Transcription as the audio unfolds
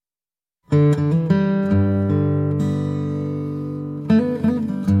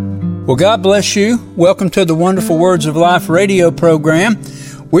Well, God bless you. Welcome to the Wonderful Words of Life radio program.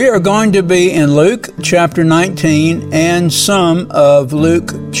 We are going to be in Luke chapter 19 and some of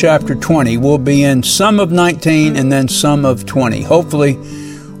Luke chapter 20. We'll be in some of 19 and then some of 20. Hopefully,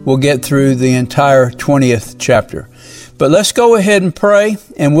 we'll get through the entire 20th chapter. But let's go ahead and pray,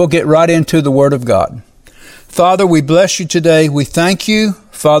 and we'll get right into the Word of God. Father, we bless you today. We thank you,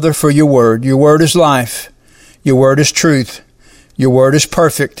 Father, for your Word. Your Word is life. Your Word is truth. Your Word is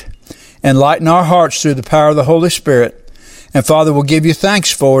perfect. Enlighten our hearts through the power of the Holy Spirit. And Father, we'll give you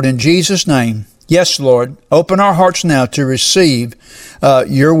thanks for it in Jesus' name. Yes, Lord, open our hearts now to receive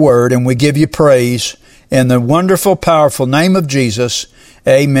your word, and we give you praise in the wonderful, powerful name of Jesus.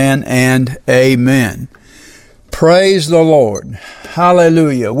 Amen and amen. Praise the Lord.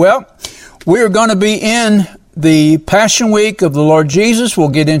 Hallelujah. Well, we are going to be in the Passion Week of the Lord Jesus. We'll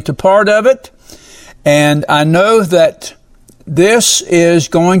get into part of it. And I know that this is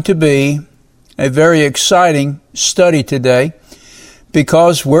going to be a very exciting study today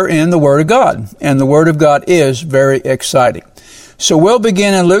because we're in the Word of God, and the Word of God is very exciting. So we'll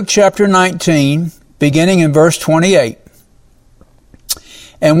begin in Luke chapter 19, beginning in verse 28.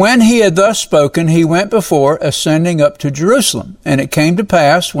 And when he had thus spoken, he went before, ascending up to Jerusalem. And it came to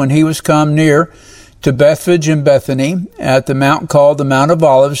pass, when he was come near to Bethphage and Bethany, at the mount called the Mount of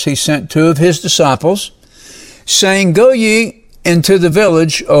Olives, he sent two of his disciples, saying, Go ye into the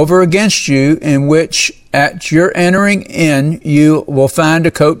village over against you, in which at your entering in you will find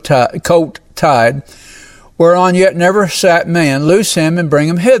a colt tied, whereon yet never sat man. Loose him and bring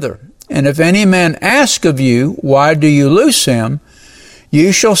him hither. And if any man ask of you, Why do you loose him?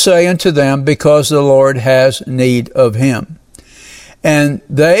 You shall say unto them, Because the Lord has need of him. And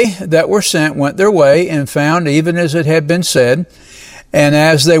they that were sent went their way, and found even as it had been said. And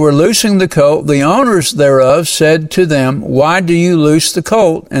as they were loosing the colt, the owners thereof said to them, Why do you loose the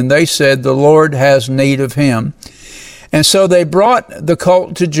colt? And they said, The Lord has need of him. And so they brought the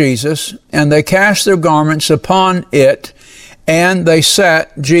colt to Jesus, and they cast their garments upon it, and they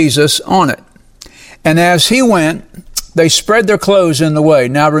sat Jesus on it. And as he went, they spread their clothes in the way.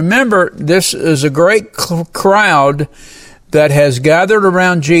 Now remember, this is a great crowd that has gathered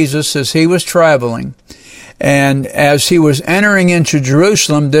around Jesus as he was traveling. And as he was entering into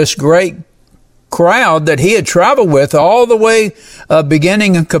Jerusalem, this great crowd that he had traveled with all the way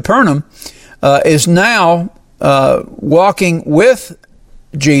beginning in Capernaum is now walking with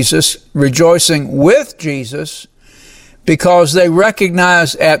Jesus, rejoicing with Jesus, because they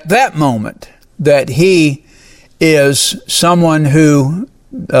recognize at that moment that he is someone who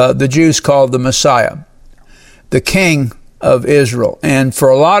the Jews called the Messiah, the King of Israel. And for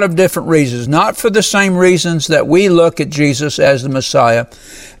a lot of different reasons, not for the same reasons that we look at Jesus as the Messiah,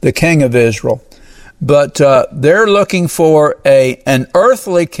 the King of Israel, but they're looking for an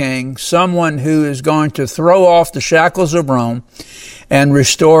earthly king, someone who is going to throw off the shackles of Rome and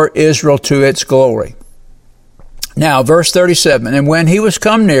restore Israel to its glory. Now, verse 37, And when he was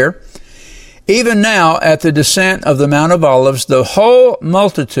come near, even now at the descent of the Mount of Olives, the whole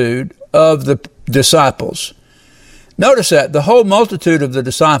multitude of the disciples. Notice that, the whole multitude of the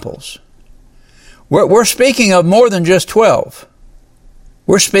disciples. We're speaking of more than just 12.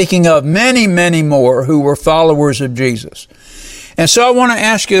 We're speaking of many, many more who were followers of Jesus. And so I want to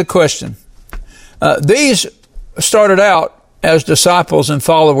ask you a question. These started out as disciples and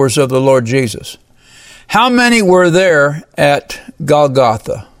followers of the Lord Jesus. How many were there at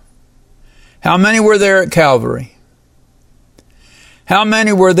Golgotha? How many were there at Calvary? How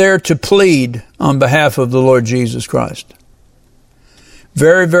many were there to plead on behalf of the Lord Jesus Christ?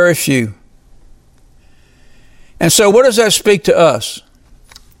 Very, very few. And so what does that speak to us?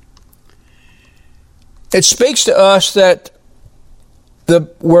 It speaks to us that the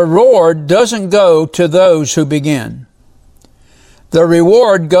reward doesn't go to those who begin. The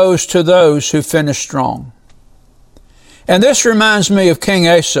reward goes to those who finish strong. And this reminds me of King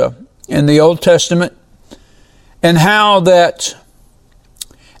Asa in the Old Testament, and how that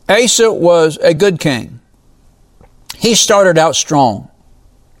Asa was a good king. He started out strong.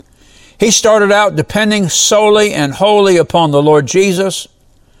 He started out depending solely and wholly upon the Lord Jesus.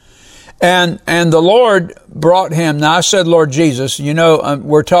 And the Lord brought him. Now I said Lord Jesus,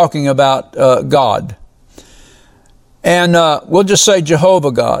 we're talking about God. And we'll just say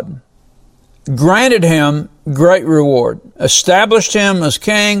Jehovah God. Granted him great reward. Established him as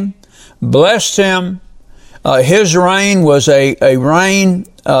king. Blessed him. His reign was a reign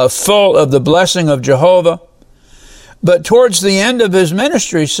full of the blessing of Jehovah. But towards the end of his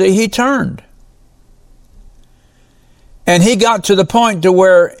ministry, he turned. And he got to the point to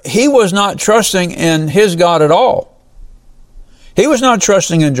where he was not trusting in his God at all. He was not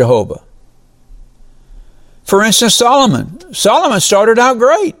trusting in Jehovah. For instance, Solomon. Solomon started out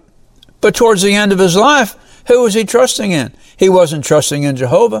great, but towards the end of his life, who was he trusting in? He wasn't trusting in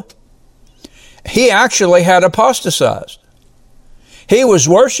Jehovah. He actually had apostatized. He was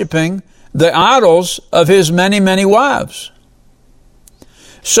worshiping the idols of his many, many wives.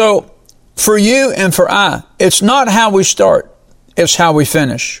 So, for you and for I, it's not how we start, it's how we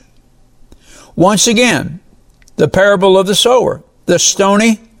finish. Once again, the parable of the sower, the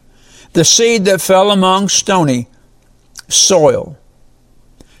seed that fell among stony soil.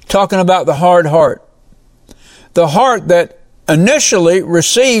 Talking about the hard heart. The heart that initially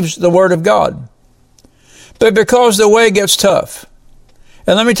receives the Word of God. But because the way gets tough.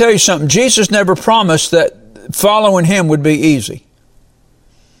 And let me tell you something, Jesus never promised that following Him would be easy.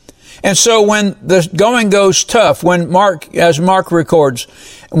 And so when the going goes tough, as Mark records,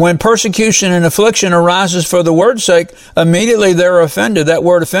 when persecution and affliction arises for the word's sake, immediately they're offended. That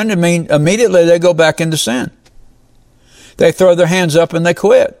word offended means immediately they go back into sin. They throw their hands up and they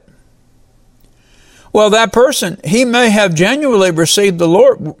quit. Well, that person, he may have genuinely received the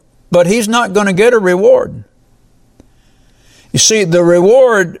Lord, but he's not going to get a reward. You see, the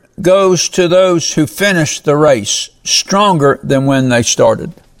reward goes to those who finish the race stronger than when they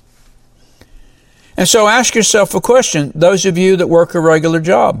started. And so ask yourself a question, those of you that work a regular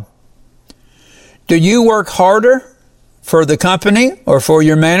job. Do you work harder for the company or for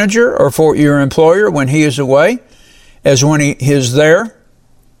your manager or for your employer when he is away as when he is there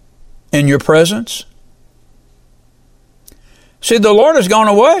in your presence? See, the Lord has gone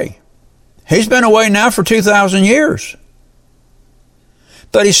away. He's been away now for 2,000 years.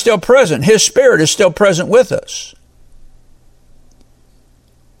 But He's still present. His Spirit is still present with us.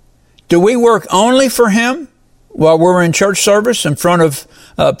 Do we work only for Him while we're in church service in front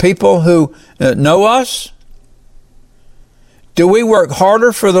of people who know us? Do we work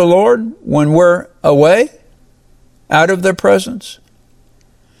harder for the Lord when we're away, out of their presence?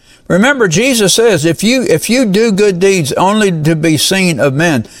 Remember, Jesus says, if you do good deeds only to be seen of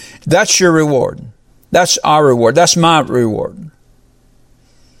men, that's your reward. That's our reward. That's my reward.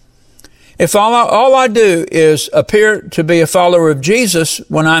 If all I do is appear to be a follower of Jesus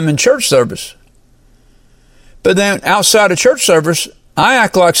when I'm in church service, but then outside of church service, I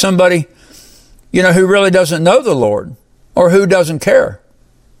act like somebody, who really doesn't know the Lord or who doesn't care,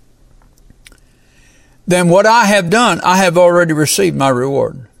 then what I have done, I have already received my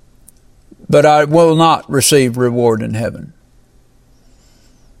reward. But I will not receive reward in heaven.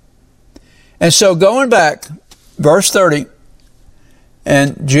 And so going back, verse 30,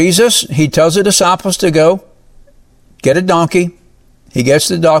 and Jesus, He tells the disciples to go get a donkey. He gets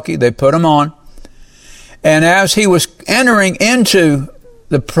the donkey, they put him on. And as He was entering into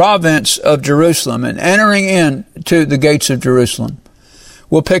the province of Jerusalem and entering into the gates of Jerusalem,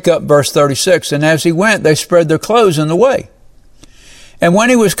 we'll pick up verse 36. And as He went, they spread their clothes in the way. And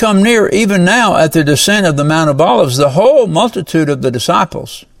when He was come near, even now at the descent of the Mount of Olives, the whole multitude of the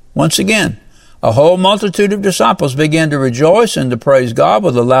disciples, once again, a whole multitude of disciples began to rejoice and to praise God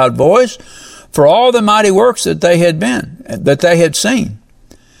with a loud voice for all the mighty works that they had seen.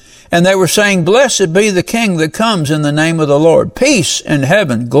 And they were saying, Blessed be the King that comes in the name of the Lord. Peace in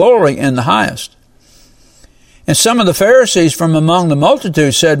heaven, glory in the highest. And some of the Pharisees from among the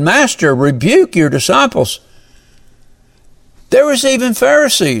multitude said, Master, rebuke your disciples. There was even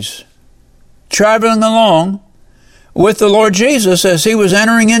Pharisees traveling along with the Lord Jesus as He was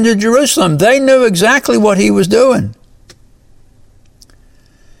entering into Jerusalem. They knew exactly what He was doing.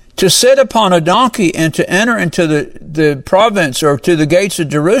 To sit upon a donkey and to enter into the province or to the gates of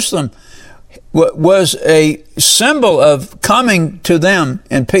Jerusalem was a symbol of coming to them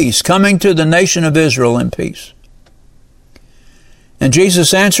in peace, coming to the nation of Israel in peace. And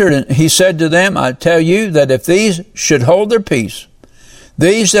Jesus answered, and He said to them, I tell you that if these should hold their peace,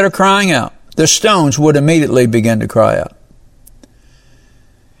 these that are crying out, the stones would immediately begin to cry out.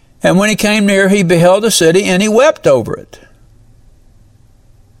 And when He came near, He beheld the city, and He wept over it.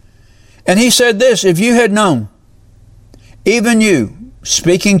 And He said this, if you had known, even you,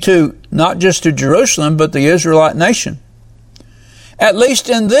 speaking to not just to Jerusalem, but the Israelite nation, at least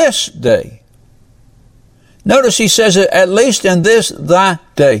in this day. Notice He says, at least in this thy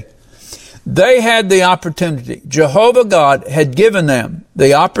day. They had the opportunity. Jehovah God had given them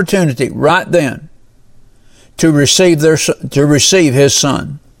the opportunity right then to receive His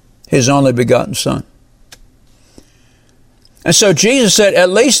Son, His only begotten Son. And so Jesus said,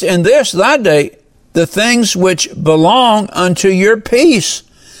 at least in this thy day, the things which belong unto your peace.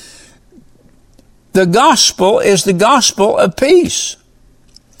 The gospel is the gospel of peace.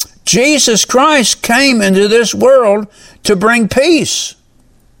 Jesus Christ came into this world to bring peace.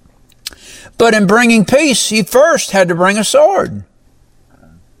 But in bringing peace, he first had to bring a sword.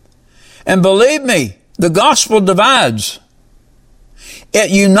 And believe me, the gospel divides.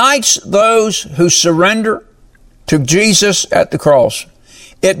 It unites those who surrender to Jesus at the cross.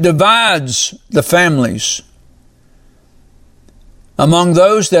 It divides the families among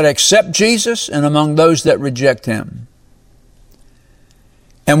those that accept Jesus and among those that reject him.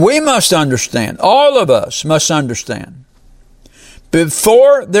 And we must understand, all of us must understand,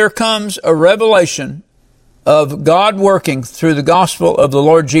 before there comes a revelation of God working through the gospel of the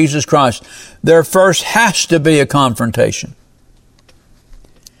Lord Jesus Christ, there first has to be a confrontation.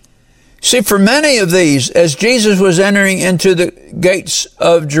 See, for many of these, as Jesus was entering into the gates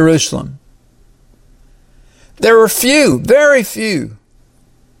of Jerusalem, there were few, very few,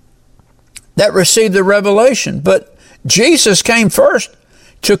 that received the revelation. But Jesus came first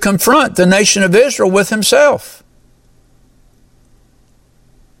to confront the nation of Israel with himself.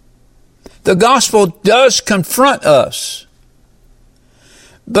 The gospel does confront us.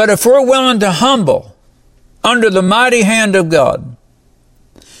 But if we're willing to humble under the mighty hand of God,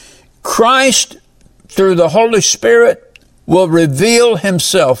 Christ, through the Holy Spirit, will reveal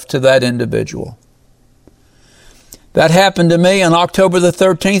himself to that individual. That happened to me on October the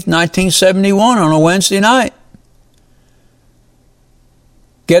 13th, 1971, on a Wednesday night.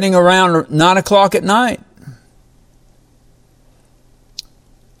 Getting around 9 o'clock at night.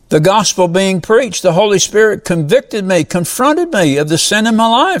 The gospel being preached, the Holy Spirit convicted me, confronted me of the sin in my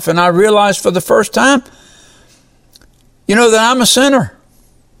life. And I realized for the first time, that I'm a sinner.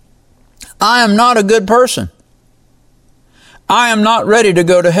 I am not a good person. I am not ready to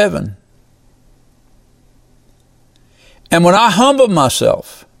go to heaven. And when I humble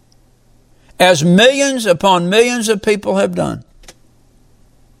myself, as millions upon millions of people have done,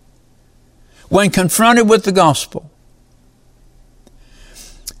 when confronted with the gospel,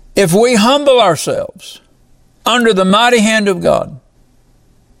 if we humble ourselves under the mighty hand of God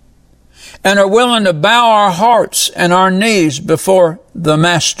and are willing to bow our hearts and our knees before the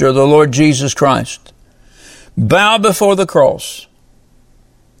Master, the Lord Jesus Christ, bow before the cross,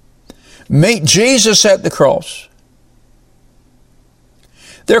 meet Jesus at the cross,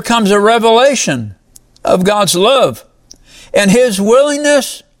 there comes a revelation of God's love and his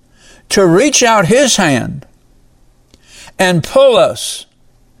willingness to reach out his hand and pull us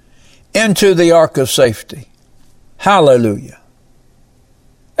into the ark of safety. Hallelujah.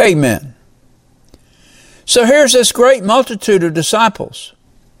 Amen. So here's this great multitude of disciples.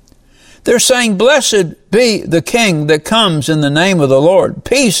 They're saying, "Blessed be the King that comes in the name of the Lord,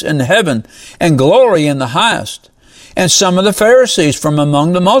 peace in heaven and glory in the highest." And some of the Pharisees from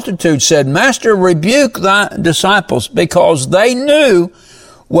among the multitude said, "Master, rebuke thy disciples," because they knew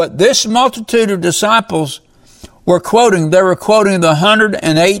what this multitude of disciples were quoting. They were quoting the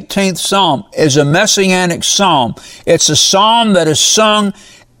 118th Psalm. It's a messianic psalm. It's a psalm that is sung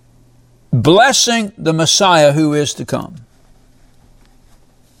blessing the Messiah who is to come.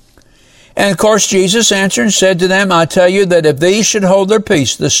 And of course, Jesus answered and said to them, "I tell you that if these should hold their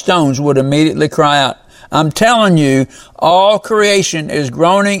peace, the stones would immediately cry out." I'm telling you, all creation is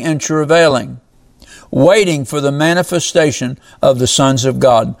groaning and travailing, waiting for the manifestation of the sons of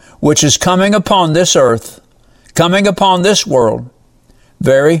God, which is coming upon this earth, coming upon this world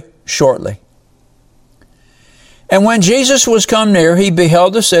very shortly. And when Jesus was come near, he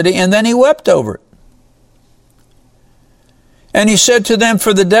beheld the city, and then he wept over it. And he said to them,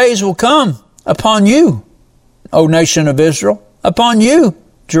 "For the days will come upon you, O nation of Israel, upon you,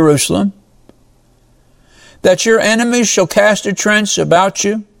 Jerusalem, that your enemies shall cast a trench about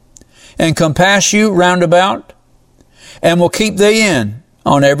you, and compass you round about, and will keep thee in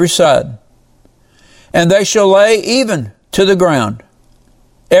on every side. And they shall lay even to the ground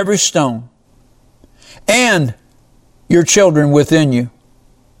every stone, and your children within you.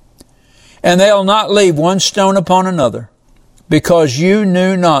 And they'll not leave one stone upon another, because you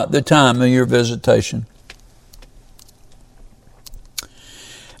knew not the time of your visitation."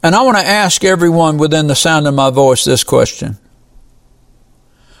 And I want to ask everyone within the sound of my voice this question.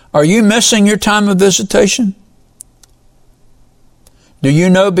 Are you missing your time of visitation? Do you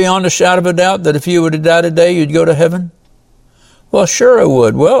know beyond a shadow of a doubt that if you were to die today, you'd go to heaven? Well, sure I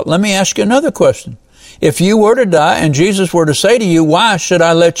would. Well, let me ask you another question. If you were to die and Jesus were to say to you, "Why should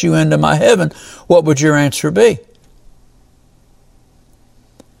I let you into my heaven?" what would your answer be?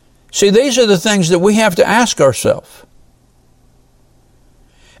 See, these are the things that we have to ask ourselves.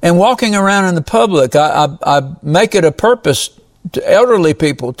 And walking around in the public, I make it a purpose to elderly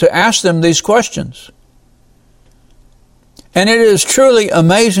people to ask them these questions. And it is truly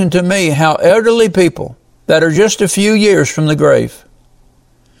amazing to me how elderly people that are just a few years from the grave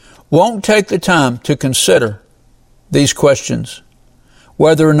won't take the time to consider these questions,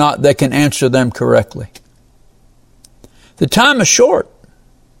 whether or not they can answer them correctly. The time is short.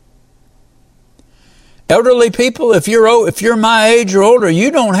 Elderly people, if you're my age or older,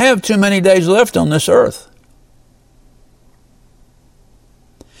 you don't have too many days left on this earth.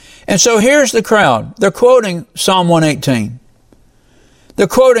 And so here's the crowd. They're quoting Psalm 118. They're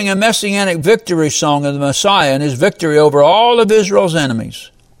quoting a messianic victory song of the Messiah and his victory over all of Israel's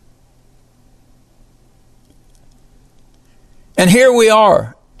enemies. And here we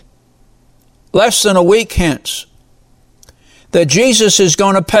are, less than a week hence, that Jesus is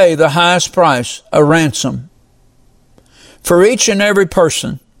going to pay the highest price, a ransom, for each and every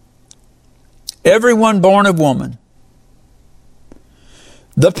person, everyone born of woman,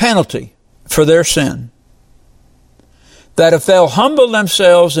 the penalty for their sin. That if they'll humble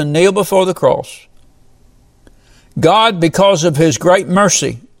themselves and kneel before the cross, God, because of his great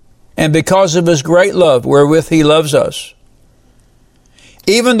mercy and because of his great love wherewith he loves us,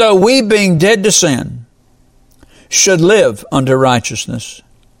 even though we, being dead to sin, should live unto righteousness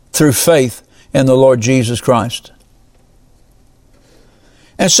through faith in the Lord Jesus Christ.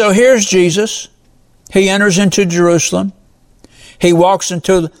 And so here's Jesus. He enters into Jerusalem. He walks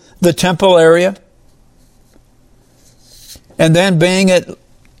into the temple area. And then being at,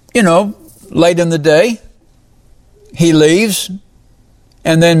 late in the day, he leaves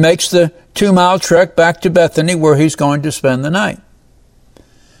and then makes the 2-mile trek back to Bethany where he's going to spend the night.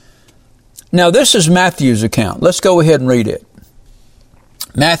 Now, this is Matthew's account. Let's go ahead and read it.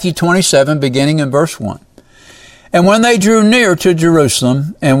 Matthew 27, beginning in verse 1. And when they drew near to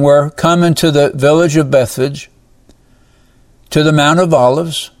Jerusalem and were come into the village of Bethphage, to the Mount of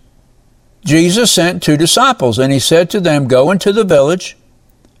Olives, Jesus sent 2 disciples, and he said to them, Go into the village,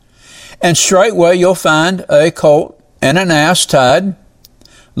 and straightway you'll find a colt and an ass tied.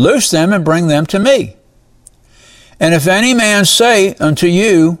 Loose them and bring them to me. And if any man say unto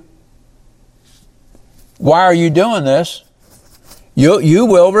you, Why are you doing this? You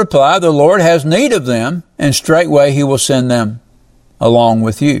will reply, The Lord has need of them, and straightway he will send them along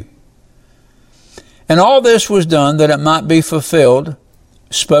with you. And all this was done that it might be fulfilled,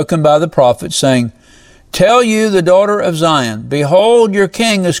 spoken by the prophet, saying, Tell you the daughter of Zion, Behold, your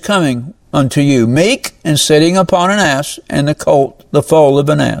king is coming unto you, meek and sitting upon an ass, and the colt, the foal of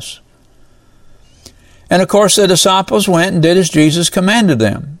an ass. And of course the disciples went and did as Jesus commanded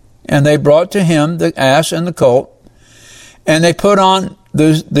them. And they brought to him the ass and the colt, and they put on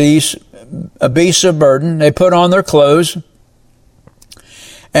these beasts of burden. They put on their clothes,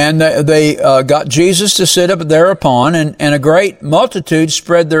 and they got Jesus to sit up thereupon, and a great multitude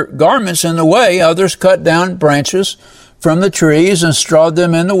spread their garments in the way. Others cut down branches from the trees and strawed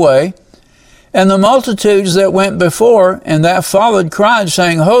them in the way. And the multitudes that went before and that followed cried,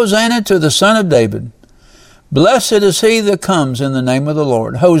 saying, Hosanna to the Son of David. Blessed is he that comes in the name of the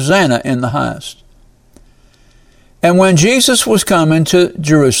Lord. Hosanna in the highest. And when Jesus was come into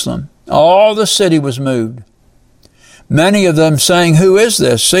Jerusalem, all the city was moved. Many of them saying, Who is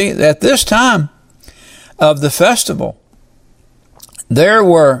this? See, at this time of the festival, there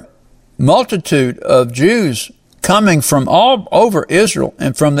were multitude of Jews coming from all over Israel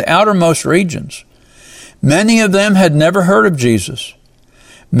and from the outermost regions. Many of them had never heard of Jesus.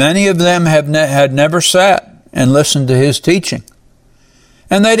 Many of them had never sat and listened to his teaching.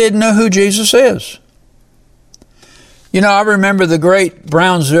 And they didn't know who Jesus is. I remember the great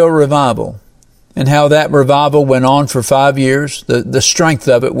Brownsville revival and how that revival went on for 5 years. The strength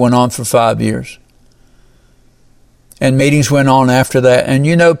of it went on for 5 years. And meetings went on after that.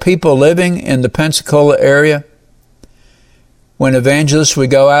 And people living in the Pensacola area, when evangelists would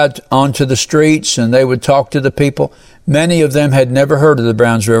go out onto the streets and they would talk to the people, many of them had never heard of the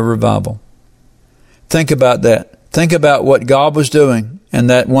Brownsville revival. Think about that. Think about what God was doing in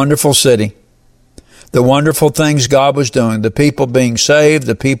that wonderful city. The wonderful things God was doing. The people being saved,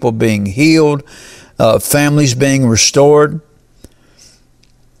 the people being healed, families being restored,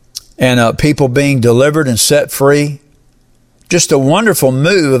 and people being delivered and set free. Just a wonderful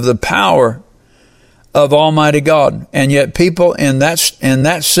move of the power of Almighty God. And yet people in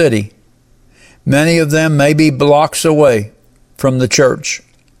that city, many of them may be blocks away from the church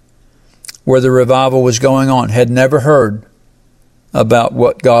where the revival was going on, had never heard about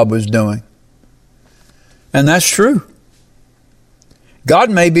what God was doing. And that's true. God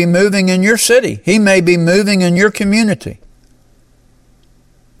may be moving in your city. He may be moving in your community.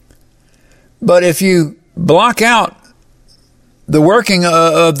 But if you block out the working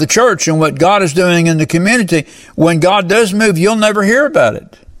of the church and what God is doing in the community, when God does move, you'll never hear about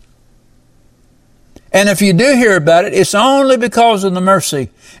it. And if you do hear about it, it's only because of the mercy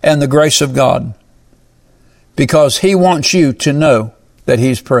and the grace of God. Because He wants you to know that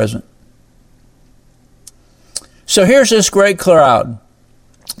He's present. So here's this great crowd.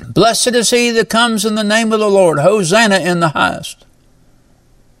 Blessed is he that comes in the name of the Lord. Hosanna in the highest.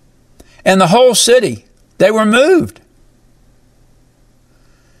 And the whole city, they were moved.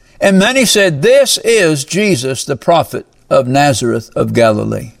 And many said, this is Jesus, the prophet of Nazareth of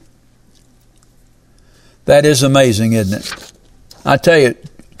Galilee. That is amazing, isn't it? I tell you,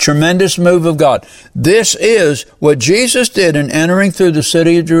 tremendous move of God. This is what Jesus did in entering through the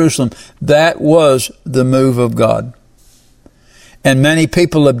city of Jerusalem. That was the move of God. And many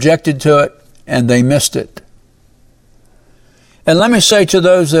people objected to it, and they missed it. And let me say to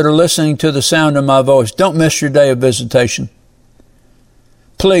those that are listening to the sound of my voice, don't miss your day of visitation.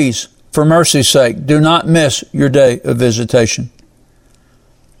 Please, for mercy's sake, do not miss your day of visitation.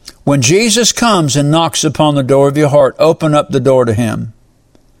 When Jesus comes and knocks upon the door of your heart, open up the door to Him.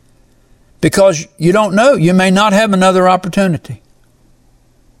 Because you don't know, you may not have another opportunity.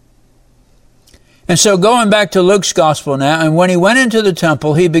 And so going back to Luke's gospel now, and when he went into the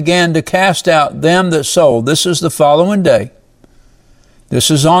temple, he began to cast out them that sold. This is the following day. This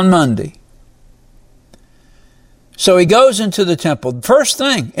is on Monday. So he goes into the temple, first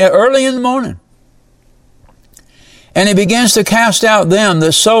thing, early in the morning. And he begins to cast out them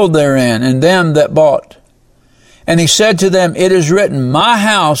that sold therein, and them that bought. And he said to them, it is written, my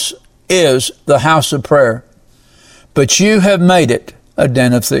house is the house of prayer, but you have made it a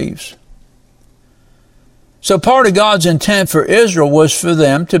den of thieves. So part of God's intent for Israel was for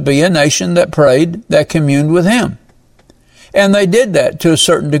them to be a nation that prayed, that communed with Him. And they did that to a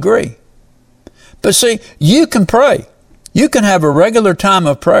certain degree. But see, you can pray. You can have a regular time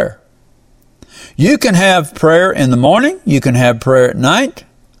of prayer. You can have prayer in the morning. You can have prayer at night.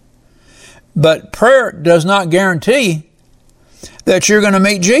 But prayer does not guarantee that you're going to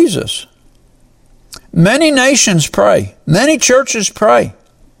meet Jesus. Many nations pray. Many churches pray.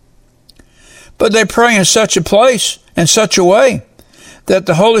 But they pray in such a place, in such a way, that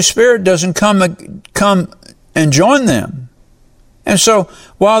the Holy Spirit doesn't come and join them. And so,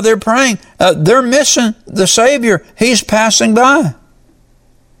 while they're praying, they're missing the Savior. He's passing by.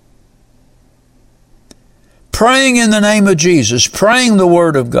 Praying in the name of Jesus, praying the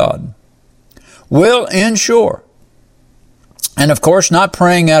Word of God, will ensure, and of course not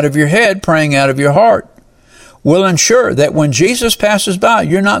praying out of your head, praying out of your heart, will ensure that when Jesus passes by,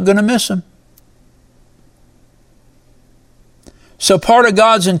 you're not going to miss Him. So part of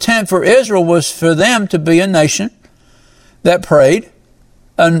God's intent for Israel was for them to be a nation that prayed,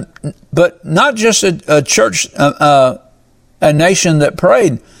 but not just a church, a nation that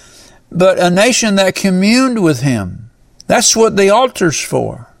prayed, but a nation that communed with Him. That's what the altar's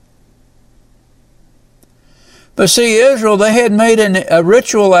for. But see, Israel, they had made a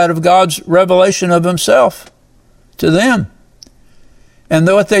ritual out of God's revelation of Himself to them. And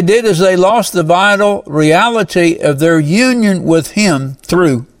what they did is they lost the vital reality of their union with Him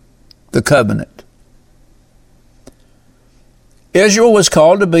through the covenant. Israel was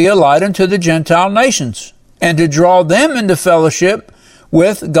called to be a light unto the Gentile nations and to draw them into fellowship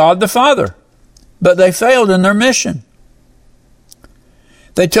with God the Father. But they failed in their mission.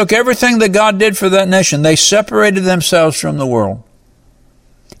 They took everything that God did for that nation. They separated themselves from the world.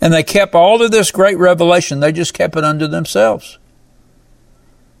 And they kept all of this great revelation. They just kept it unto themselves.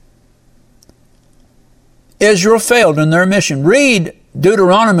 Israel failed in their mission. Read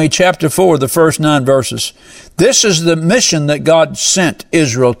Deuteronomy chapter 4, the first 9 verses. This is the mission that God sent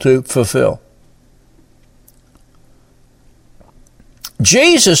Israel to fulfill.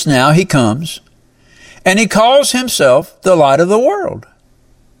 Jesus now, He comes, and He calls Himself the light of the world.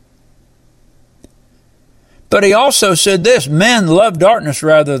 But He also said this, men love darkness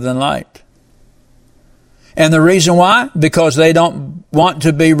rather than light. And the reason why? Because they don't want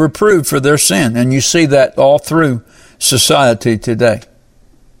to be reproved for their sin. And you see that all through society today.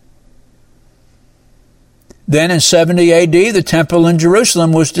 Then in 70 AD, the temple in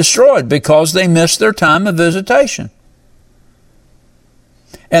Jerusalem was destroyed because they missed their time of visitation.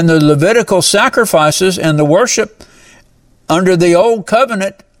 And the Levitical sacrifices and the worship under the old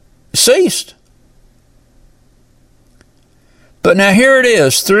covenant ceased. But now here it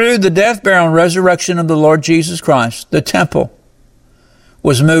is, through the death, burial, and resurrection of the Lord Jesus Christ, the temple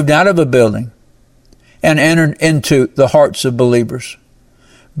was moved out of a building and entered into the hearts of believers,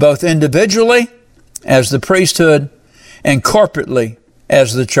 both individually as the priesthood and corporately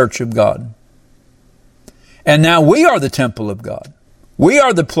as the church of God. And now we are the temple of God. We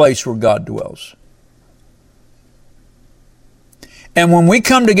are the place where God dwells. And when we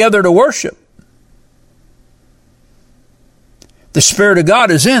come together to worship, the Spirit of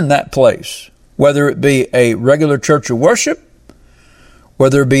God is in that place, whether it be a regular church of worship,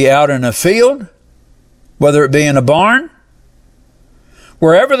 whether it be out in a field, whether it be in a barn,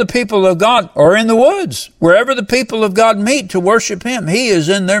 wherever the people of God, or in the woods, wherever the people of God meet to worship Him, He is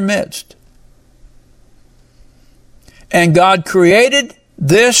in their midst. And God created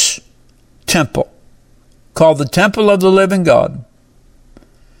this temple called the temple of the living God.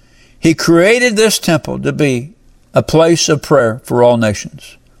 He created this temple to be a place of prayer for all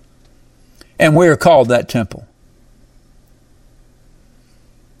nations. And we are called that temple.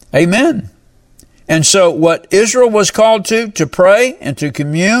 Amen. And so what Israel was called to pray and to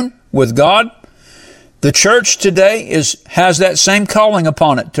commune with God, the church today has that same calling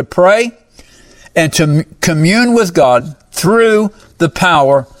upon it, to pray and to commune with God through the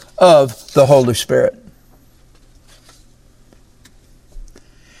power of the Holy Spirit.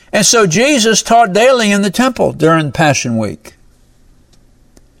 And so Jesus taught daily in the temple during Passion Week.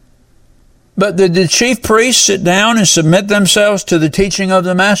 But did the chief priests sit down and submit themselves to the teaching of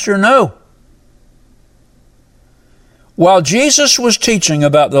the Master? No. While Jesus was teaching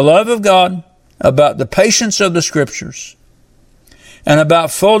about the love of God, about the patience of the Scriptures, and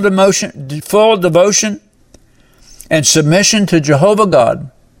about full devotion and submission to Jehovah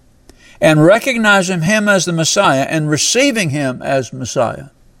God, and recognizing Him as the Messiah and receiving Him as Messiah,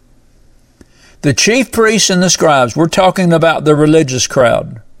 the chief priests and the scribes, we're talking about the religious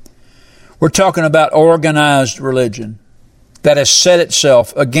crowd. We're talking about organized religion that has set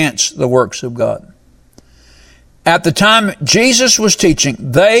itself against the works of God. At the time Jesus was teaching,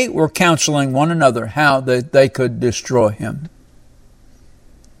 they were counseling one another how they could destroy Him.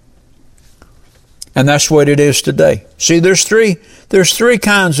 And that's what it is today. See, there's three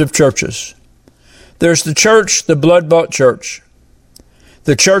kinds of churches. There's the church, the blood-bought church.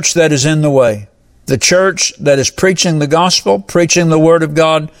 The church that is in the way. The church that is preaching the gospel, preaching the Word of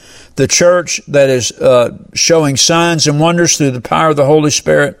God. The church that is showing signs and wonders through the power of the Holy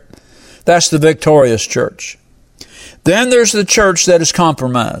Spirit. That's the victorious church. Then there's the church that is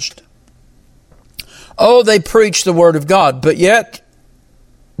compromised. Oh, they preach the Word of God, but yet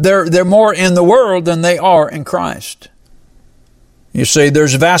they're more in the world than they are in Christ. You see,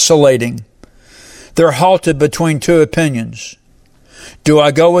 there's vacillating. They're halted between two opinions. Do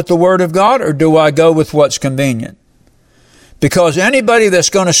I go with the Word of God or do I go with what's convenient? Because anybody that's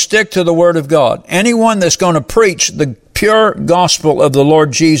going to stick to the Word of God, anyone that's going to preach the pure gospel of the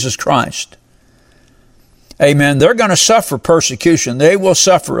Lord Jesus Christ, amen, they're going to suffer persecution. They will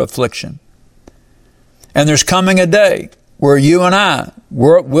suffer affliction. And there's coming a day where you and I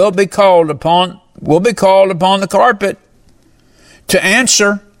will be called upon the carpet to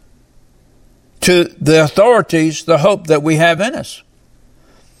answer to the authorities the hope that we have in us.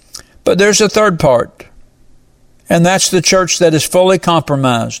 But there's a third part, and that's the church that is fully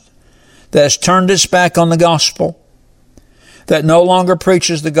compromised, that has turned its back on the gospel, that no longer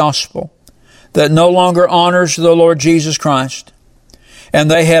preaches the gospel, that no longer honors the Lord Jesus Christ,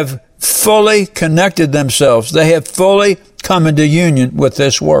 and they have fully connected themselves. They have fully come into union with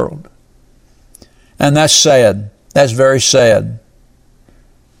this world. And that's sad. That's very sad.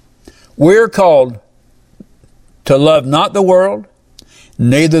 We're called to love not the world,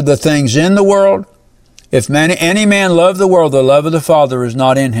 neither the things in the world. If any man love the world, the love of the Father is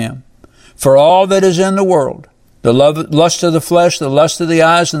not in him. For all that is in the world, the lust of the flesh, the lust of the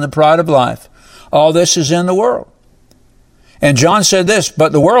eyes, and the pride of life, all this is in the world. And John said this,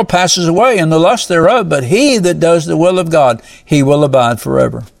 but the world passes away and the lust thereof, but he that does the will of God, he will abide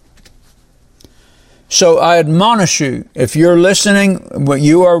forever. So I admonish you, if you're listening,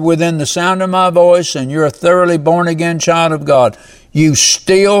 you are within the sound of my voice and you're a thoroughly born again child of God, you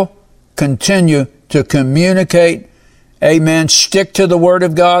still continue to communicate. Amen. Stick to the Word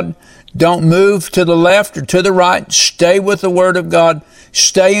of God. Don't move to the left or to the right. Stay with the Word of God.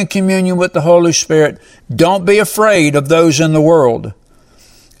 Stay in communion with the Holy Spirit. Don't be afraid of those in the world,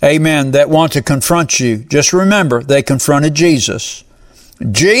 amen, that want to confront you. Just remember, they confronted Jesus.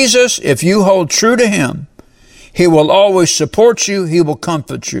 Jesus, if you hold true to Him, He will always support you. He will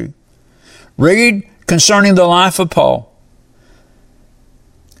comfort you. Read concerning the life of Paul.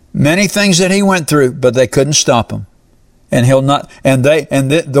 Many things that he went through, but they couldn't stop him. And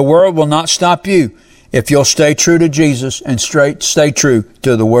the world will not stop you if you'll stay true to Jesus and stay true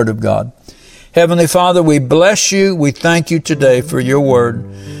to the Word of God. Heavenly Father, we bless you. We thank you today for your Word.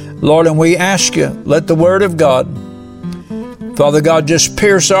 Lord, and we ask you, let the Word of God, Father God, just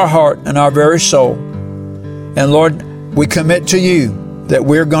pierce our heart and our very soul. And Lord, we commit to you that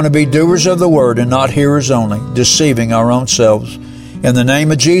we're going to be doers of the word and not hearers only, deceiving our own selves. In the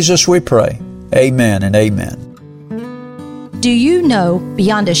name of Jesus we pray. Amen and amen. Do you know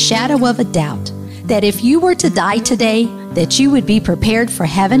beyond a shadow of a doubt that if you were to die today, that you would be prepared for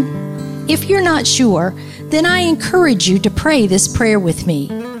heaven? If you're not sure, then I encourage you to pray this prayer with me.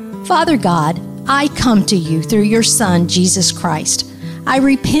 Father God, I come to you through your Son, Jesus Christ. I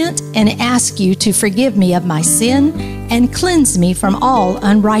repent and ask you to forgive me of my sin and cleanse me from all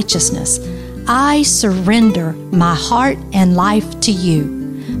unrighteousness. I surrender my heart and life to you.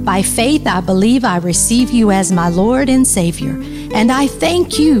 By faith, I believe I receive you as my Lord and Savior, and I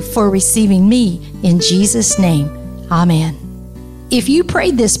thank you for receiving me in Jesus' name. Amen. If you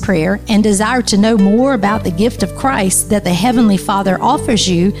prayed this prayer and desire to know more about the gift of Christ that the Heavenly Father offers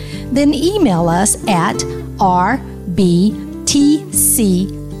you, then email us at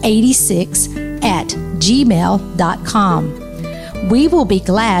rbtc86@gmail.com. We will be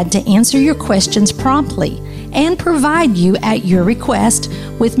glad to answer your questions promptly and provide you at your request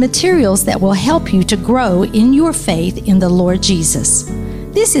with materials that will help you to grow in your faith in the Lord Jesus.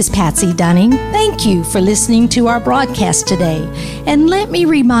 This is Patsy Dunning. Thank you for listening to our broadcast today. And let me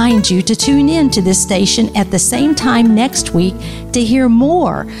remind you to tune in to this station at the same time next week to hear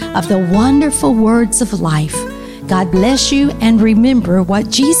more of the wonderful words of life. God bless you, and remember what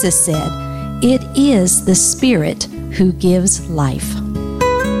Jesus said. It is the Spirit who gives life.